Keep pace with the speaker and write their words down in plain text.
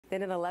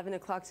Then at 11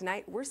 o'clock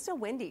tonight, we're still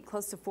windy,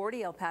 close to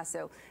 40 El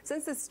Paso.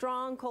 Since the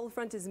strong cold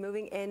front is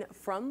moving in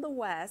from the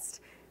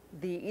west,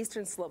 the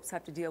eastern slopes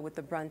have to deal with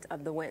the brunt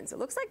of the winds. It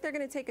looks like they're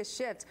going to take a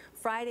shift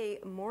Friday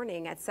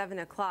morning at 7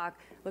 o'clock.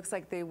 Looks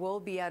like they will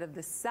be out of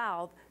the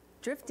south,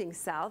 drifting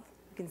south.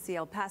 You can see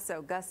El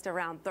Paso gust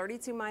around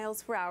 32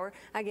 miles per hour.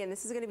 Again,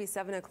 this is going to be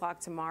 7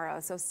 o'clock tomorrow,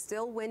 so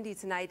still windy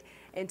tonight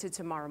into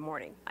tomorrow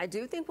morning. I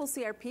do think we'll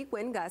see our peak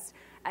wind gust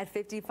at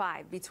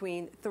 55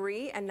 between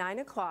 3 and 9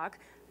 o'clock.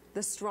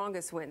 The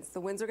strongest winds.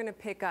 The winds are going to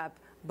pick up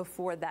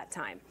before that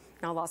time.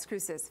 Now, Las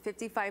Cruces,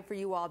 55 for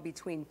you all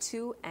between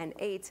 2 and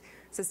 8.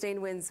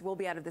 Sustained winds will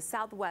be out of the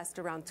southwest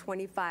around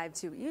 25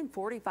 to even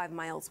 45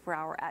 miles per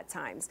hour at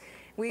times.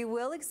 We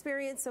will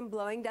experience some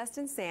blowing dust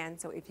and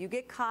sand, so if you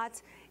get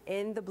caught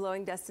in the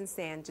blowing dust and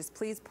sand, just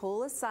please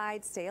pull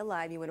aside, stay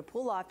alive. You want to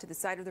pull off to the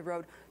side of the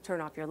road,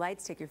 turn off your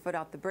lights, take your foot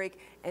off the brake,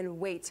 and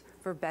wait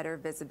for better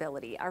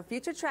visibility. Our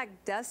future track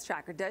dust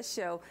tracker does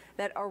show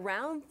that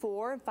around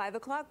 4 and 5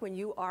 o'clock when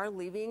you are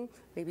leaving,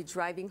 maybe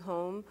driving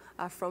home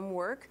from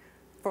work,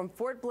 from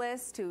Fort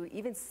Bliss to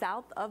even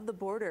south of the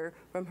border,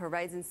 from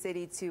Horizon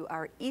City to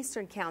our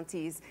eastern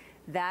counties,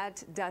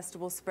 that dust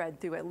will spread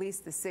through at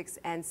least the 6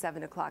 and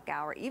 7 o'clock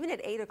hour. Even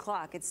at 8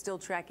 o'clock, it's still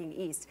tracking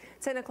east.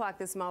 10 o'clock,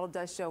 this model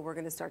does show we're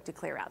going to start to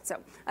clear out.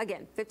 So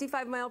again,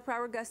 55 mile per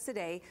hour gusts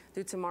today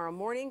through tomorrow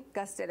morning,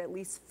 gusts at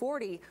least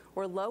 40.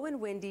 We're low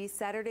and windy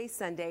Saturday,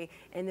 Sunday,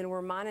 and then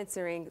we're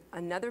monitoring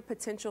another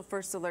potential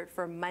first alert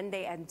for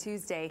Monday and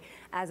Tuesday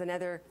as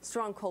another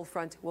strong cold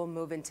front will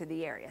move into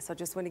the area. So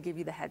just want to give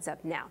you the heads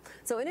up now.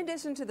 So in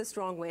addition to the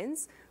strong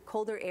winds,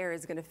 colder air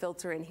is going to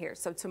filter in here.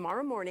 So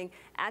tomorrow morning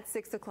at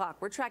 6 o'clock,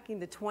 we're tracking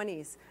the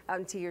 20s out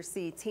in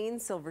TRC,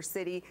 teens, Silver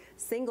City,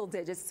 single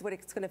digits. It's what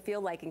it's going to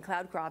feel like in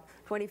Cloud Crop,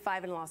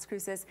 25 in Las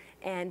Cruces,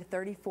 and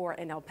 34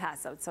 in El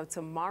Paso. So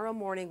tomorrow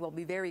morning will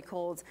be very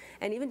cold,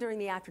 and even during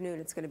the afternoon,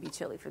 it's going to be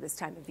chilly for this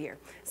time of year.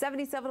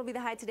 77 will be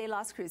the high today,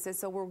 Las Cruces.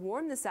 So we're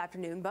warm this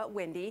afternoon, but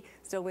windy.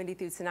 Still windy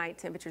through tonight.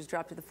 Temperatures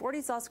drop to the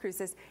 40s, Las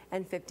Cruces,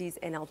 and 50s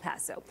in El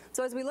Paso.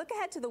 So as we look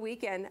ahead to the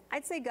weekend,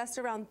 I'd say gusts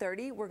around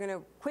 30. We're going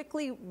to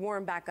quickly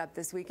warm back up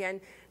this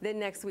weekend. Then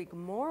next week,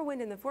 more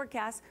wind in the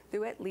forecast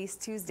through at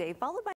least Tuesday, followed by